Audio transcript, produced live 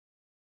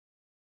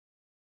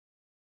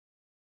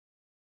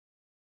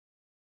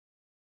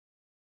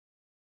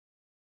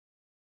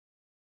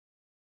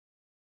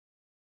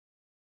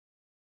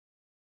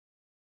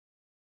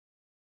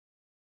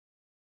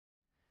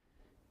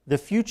The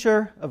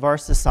future of our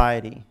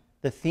society,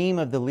 the theme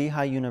of the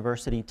Lehigh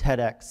University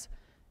TEDx,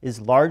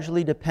 is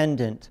largely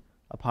dependent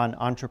upon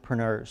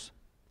entrepreneurs.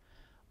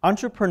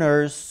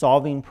 Entrepreneurs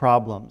solving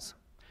problems.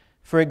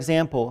 For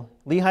example,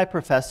 Lehigh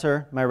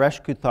professor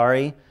Mahesh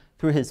Kothari,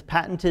 through his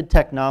patented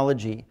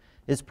technology,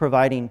 is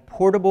providing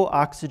portable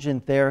oxygen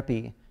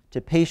therapy to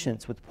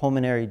patients with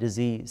pulmonary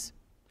disease.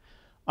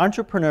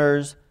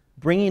 Entrepreneurs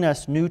bringing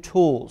us new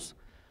tools.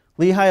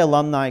 Lehigh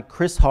alumni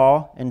Chris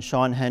Hall and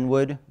Sean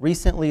Henwood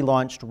recently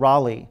launched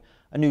Raleigh,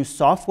 a new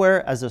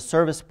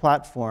software-as-a-service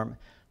platform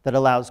that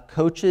allows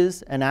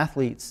coaches and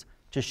athletes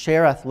to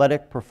share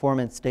athletic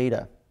performance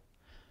data.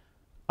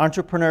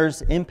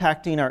 Entrepreneurs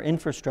impacting our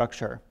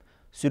infrastructure.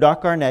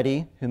 Sudhakar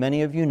Neti, who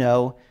many of you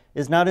know,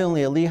 is not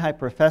only a Lehigh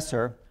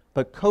professor,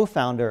 but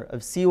co-founder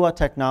of Siwa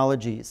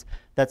Technologies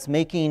that's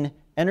making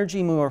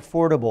energy more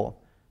affordable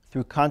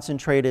through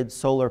concentrated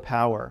solar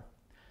power.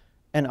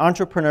 And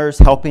entrepreneurs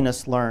helping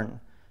us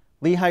learn.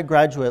 Lehigh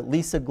graduate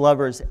Lisa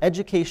Glover's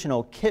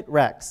educational Kit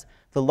Rex,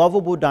 the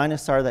lovable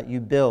dinosaur that you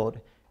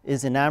build,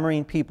 is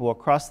enamoring people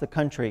across the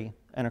country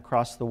and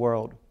across the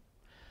world.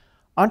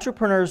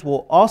 Entrepreneurs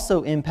will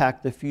also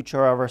impact the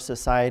future of our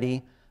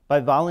society by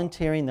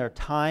volunteering their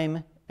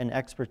time and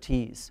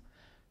expertise.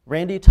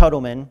 Randy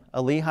Tuttleman,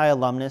 a Lehigh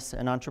alumnus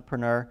and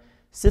entrepreneur,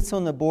 sits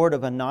on the board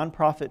of a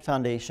nonprofit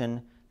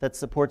foundation that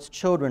supports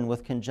children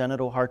with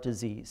congenital heart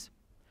disease,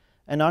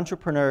 and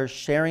entrepreneurs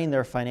sharing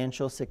their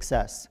financial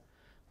success.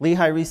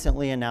 Lehigh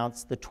recently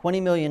announced the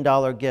 $20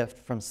 million gift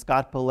from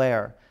Scott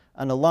Belair,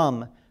 an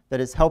alum that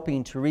is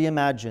helping to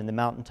reimagine the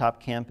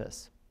Mountaintop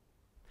campus.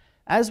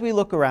 As we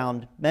look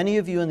around, many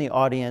of you in the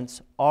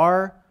audience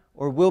are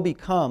or will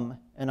become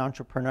an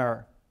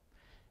entrepreneur.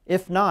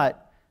 If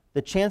not,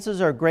 the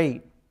chances are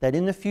great that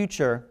in the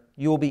future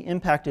you will be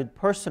impacted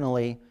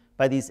personally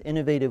by these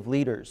innovative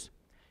leaders.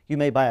 You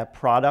may buy a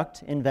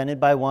product invented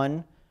by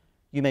one,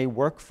 you may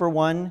work for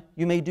one,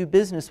 you may do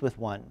business with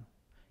one.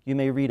 You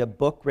may read a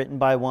book written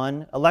by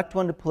one, elect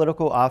one to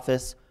political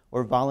office,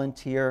 or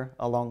volunteer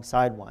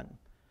alongside one.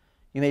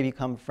 You may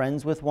become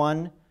friends with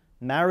one,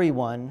 marry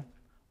one,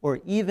 or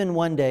even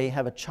one day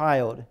have a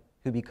child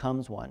who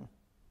becomes one.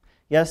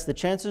 Yes, the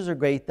chances are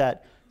great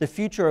that the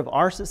future of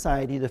our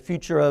society, the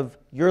future of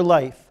your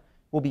life,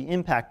 will be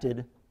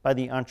impacted by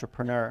the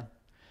entrepreneur.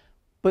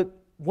 But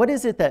what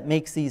is it that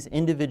makes these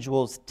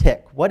individuals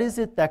tick? What is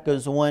it that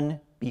goes on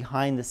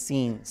behind the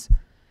scenes?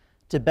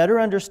 To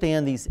better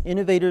understand these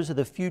innovators of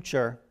the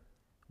future,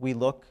 we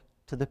look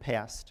to the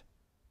past.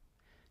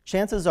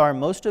 Chances are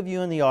most of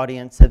you in the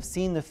audience have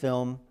seen the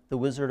film The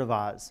Wizard of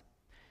Oz.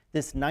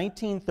 This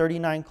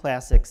 1939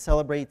 classic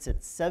celebrates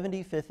its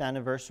 75th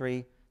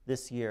anniversary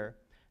this year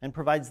and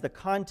provides the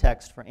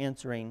context for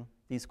answering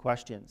these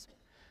questions.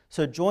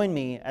 So join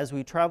me as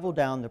we travel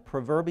down the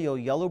proverbial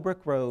yellow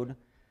brick road,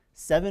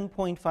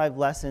 7.5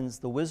 lessons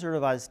The Wizard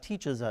of Oz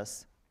teaches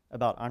us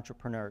about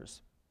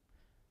entrepreneurs.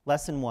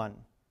 Lesson 1.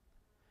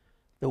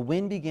 The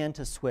wind began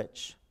to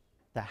switch,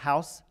 the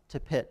house to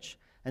pitch,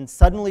 and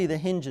suddenly the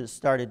hinges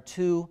started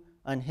to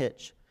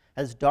unhitch,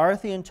 as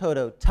Dorothy and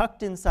Toto,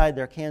 tucked inside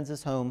their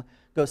Kansas home,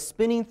 go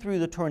spinning through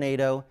the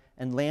tornado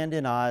and land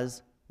in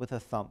Oz with a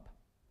thump.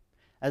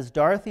 As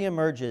Dorothy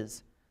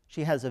emerges,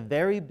 she has a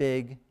very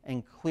big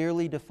and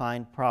clearly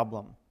defined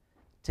problem: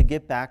 to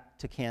get back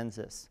to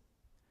Kansas.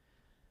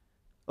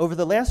 Over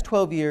the last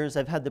 12 years,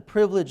 I've had the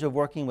privilege of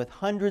working with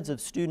hundreds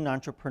of student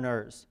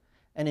entrepreneurs,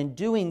 and in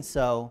doing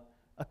so,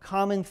 a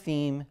common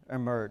theme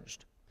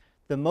emerged.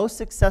 The most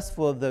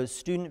successful of those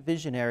student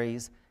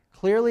visionaries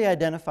clearly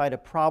identified a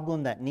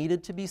problem that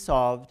needed to be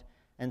solved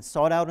and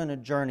sought out on a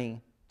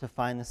journey to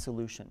find the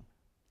solution.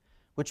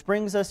 Which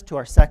brings us to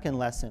our second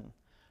lesson: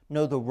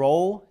 know the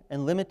role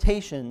and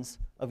limitations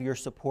of your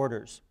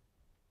supporters.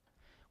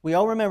 We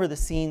all remember the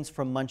scenes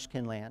from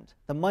Munchkinland.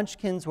 The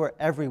Munchkins were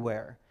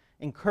everywhere,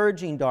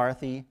 encouraging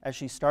Dorothy as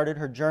she started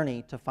her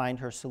journey to find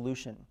her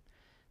solution.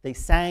 They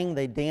sang,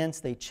 they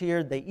danced, they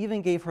cheered, they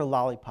even gave her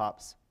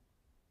lollipops.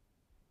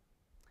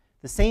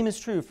 The same is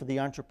true for the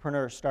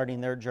entrepreneur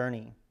starting their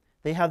journey.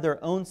 They have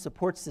their own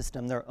support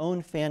system, their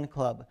own fan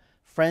club,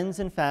 friends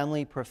and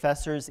family,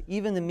 professors,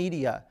 even the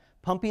media,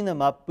 pumping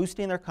them up,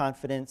 boosting their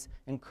confidence,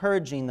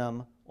 encouraging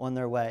them on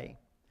their way.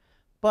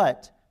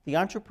 But the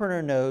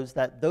entrepreneur knows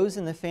that those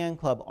in the fan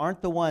club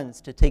aren't the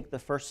ones to take the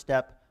first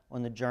step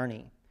on the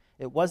journey.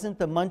 It wasn't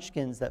the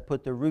Munchkins that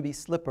put the ruby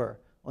slipper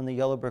on the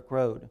yellow brick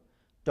road.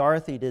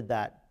 Dorothy did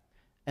that.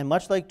 And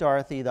much like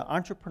Dorothy, the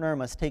entrepreneur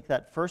must take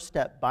that first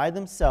step by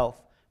themselves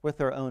with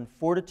their own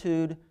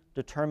fortitude,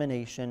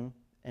 determination,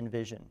 and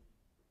vision.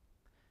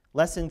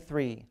 Lesson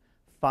 3,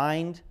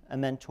 find a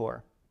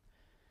mentor.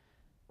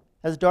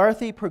 As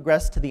Dorothy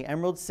progressed to the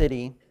Emerald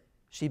City,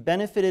 she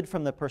benefited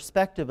from the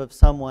perspective of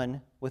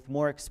someone with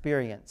more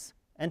experience.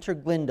 Enter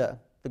Glinda,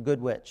 the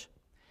Good Witch.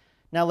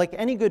 Now, like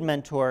any good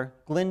mentor,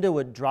 Glinda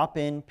would drop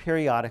in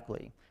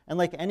periodically. And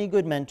like any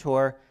good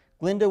mentor,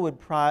 Glinda would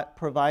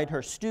provide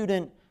her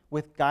student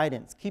with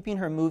guidance, keeping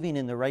her moving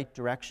in the right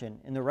direction,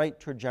 in the right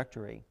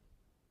trajectory.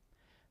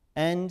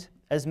 And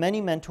as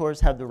many mentors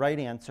have the right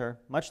answer,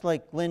 much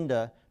like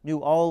Glinda, knew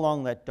all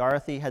along that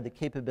Dorothy had the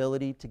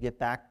capability to get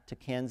back to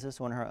Kansas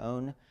on her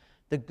own,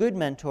 the good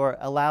mentor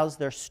allows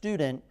their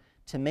student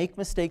to make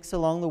mistakes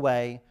along the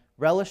way,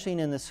 relishing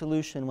in the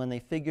solution when they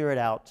figure it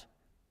out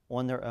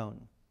on their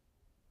own.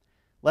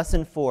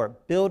 Lesson 4,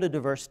 build a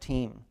diverse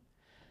team.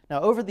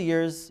 Now, over the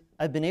years,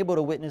 I've been able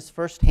to witness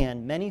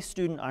firsthand many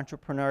student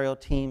entrepreneurial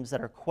teams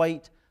that are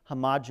quite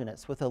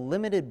homogeneous with a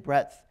limited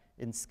breadth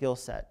in skill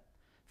set.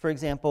 For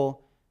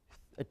example,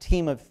 a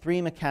team of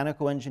 3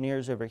 mechanical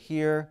engineers over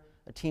here,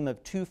 a team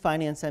of 2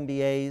 finance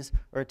MBAs,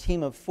 or a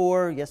team of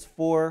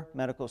 4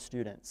 medical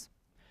students.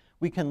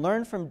 We can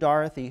learn from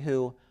Dorothy,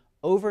 who,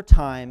 over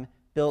time,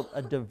 built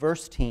a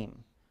diverse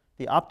team: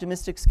 the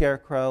optimistic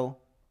scarecrow,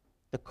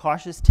 the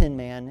cautious tin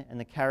man, and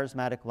the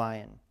charismatic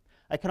lion.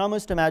 I can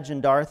almost imagine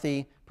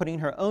Dorothy putting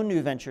her own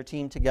new venture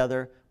team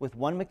together with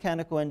 1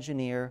 mechanical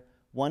engineer,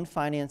 1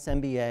 finance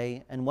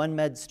MBA, and 1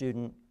 med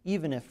student,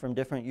 even if from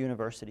different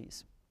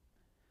universities.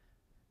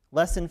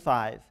 Lesson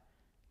 5,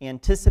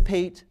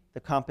 anticipate the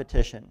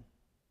competition.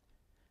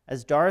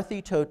 As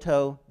Dorothy,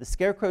 Toto, the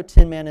Scarecrow,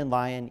 Tin Man, and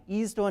Lion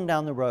eased on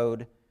down the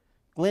road,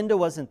 Glinda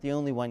wasn't the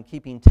only one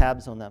keeping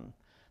tabs on them.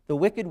 The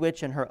Wicked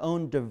Witch and her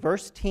own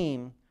diverse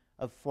team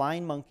of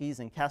flying monkeys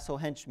and castle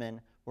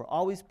henchmen were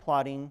always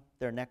plotting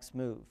their next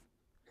move.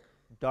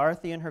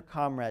 Dorothy and her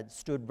comrades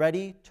stood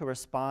ready to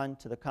respond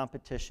to the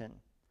competition,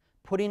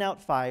 putting out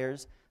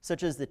fires,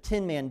 such as the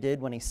Tin Man did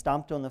when he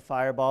stomped on the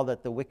fireball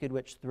that the Wicked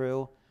Witch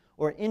threw,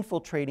 or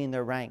infiltrating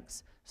their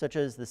ranks, such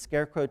as the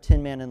Scarecrow,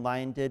 Tin Man, and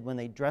Lion did when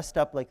they dressed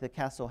up like the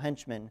castle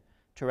henchmen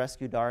to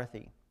rescue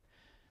Dorothy.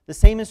 The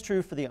same is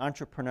true for the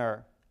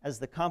entrepreneur, as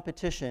the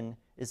competition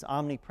is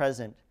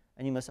omnipresent,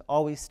 and you must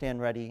always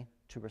stand ready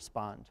to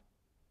respond.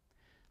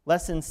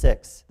 Lesson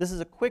 6. This is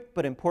a quick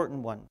but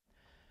important one.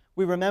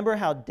 We remember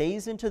how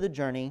days into the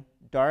journey,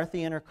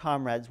 Dorothy and her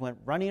comrades went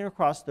running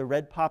across the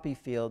red poppy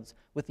fields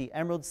with the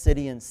Emerald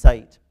City in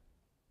sight.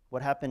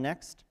 What happened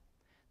next?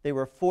 They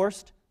were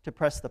forced to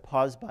press the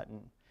pause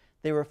button.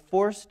 They were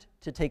forced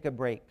to take a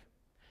break.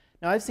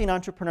 Now, I've seen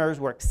entrepreneurs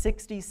work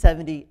 60,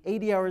 70,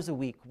 80 hours a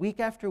week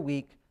after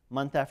week,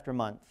 month after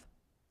month.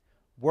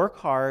 Work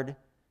hard,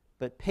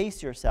 but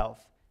pace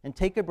yourself and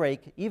take a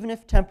break, even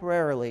if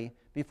temporarily,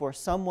 before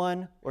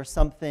someone or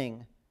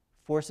something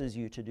forces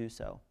you to do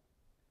so.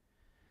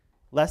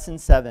 Lesson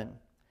 7,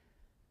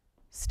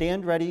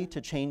 stand ready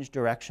to change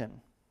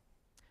direction.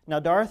 Now,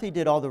 Dorothy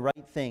did all the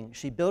right things.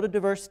 She built a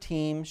diverse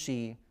team,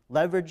 she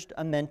leveraged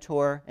a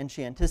mentor, and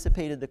she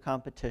anticipated the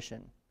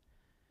competition.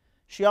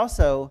 She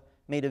also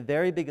made a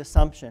very big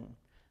assumption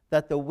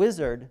that the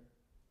wizard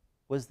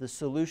was the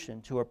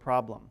solution to a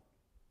problem.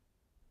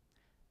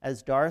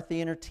 As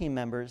Dorothy and her team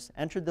members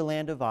entered the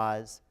land of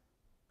Oz,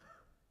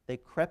 they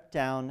crept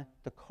down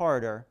the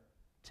corridor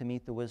to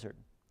meet the wizard.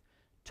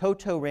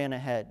 Toto ran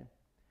ahead.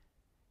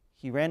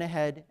 He ran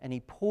ahead and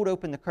he pulled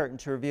open the curtain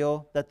to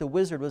reveal that the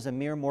wizard was a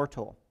mere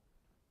mortal.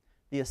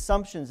 The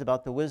assumptions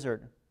about the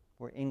wizard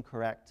were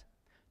incorrect.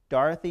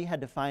 Dorothy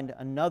had to find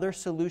another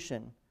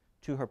solution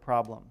to her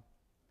problem.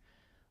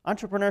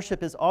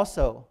 Entrepreneurship is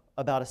also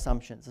about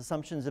assumptions.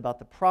 Assumptions about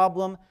the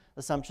problem,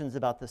 assumptions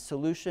about the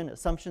solution,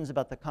 assumptions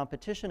about the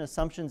competition,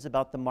 assumptions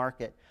about the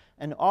market.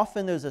 And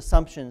often those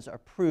assumptions are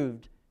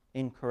proved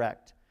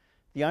incorrect.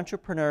 The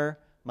entrepreneur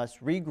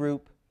must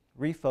regroup,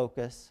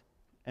 refocus,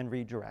 and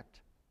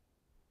redirect.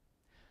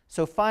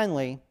 So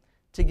finally,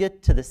 to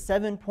get to the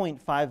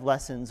 7.5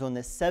 lessons on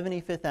this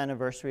 75th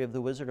anniversary of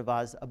The Wizard of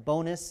Oz, a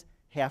bonus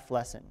half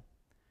lesson.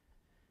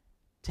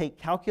 Take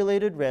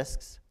calculated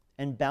risks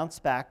and bounce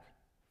back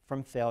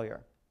from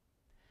failure.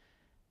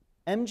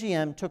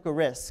 MGM took a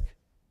risk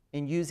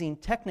in using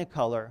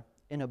Technicolor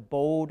in a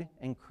bold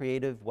and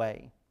creative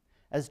way,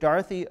 as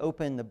Dorothy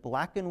opened the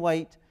black and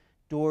white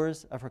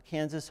doors of her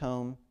Kansas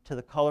home to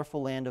the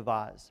colorful land of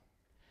Oz.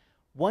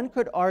 One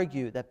could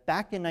argue that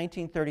back in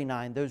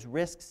 1939, those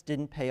risks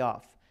didn't pay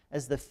off,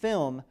 as the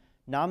film,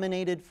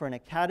 nominated for an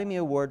Academy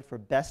Award for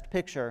Best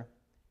Picture,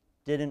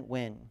 didn't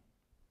win.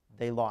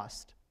 They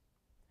lost.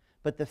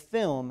 But the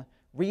film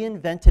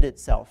reinvented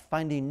itself,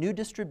 finding new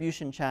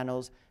distribution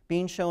channels,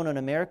 being shown on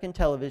American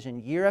television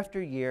year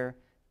after year,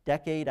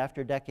 decade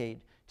after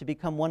decade, to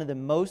become one of the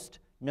most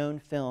known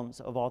films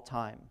of all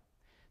time.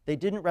 They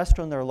didn't rest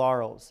on their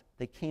laurels.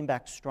 They came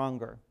back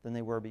stronger than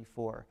they were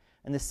before.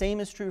 And the same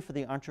is true for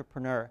the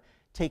entrepreneur,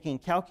 taking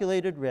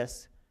calculated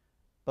risks,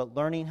 but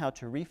learning how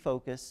to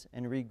refocus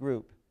and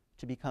regroup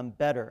to become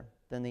better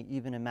than they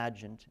even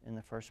imagined in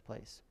the first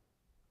place.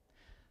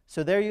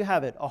 So there you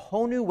have it, a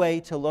whole new way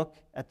to look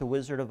at the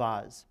Wizard of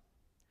Oz.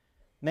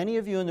 Many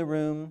of you in the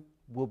room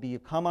will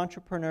become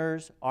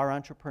entrepreneurs, are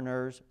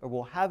entrepreneurs, or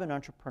will have an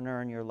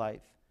entrepreneur in your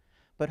life.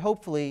 But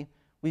hopefully,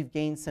 we've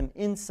gained some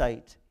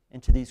insight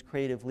into these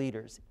creative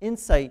leaders.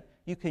 Insight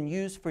you can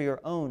use for your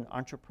own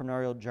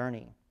entrepreneurial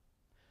journey.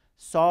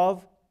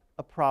 Solve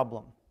a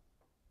problem.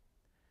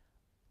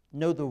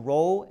 Know the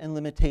role and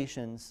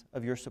limitations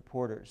of your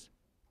supporters.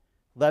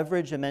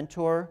 Leverage a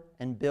mentor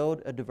and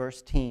build a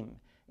diverse team.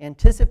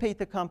 Anticipate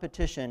the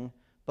competition,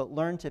 but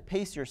learn to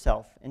pace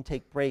yourself and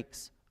take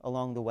breaks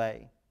along the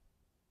way.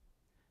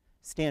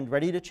 stand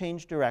ready to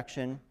change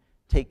direction,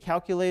 take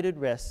calculated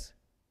risks,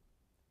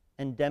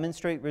 and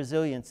demonstrate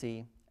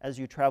resiliency as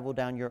you travel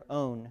down your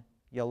own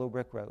yellow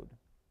brick road.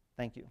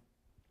 Thank you.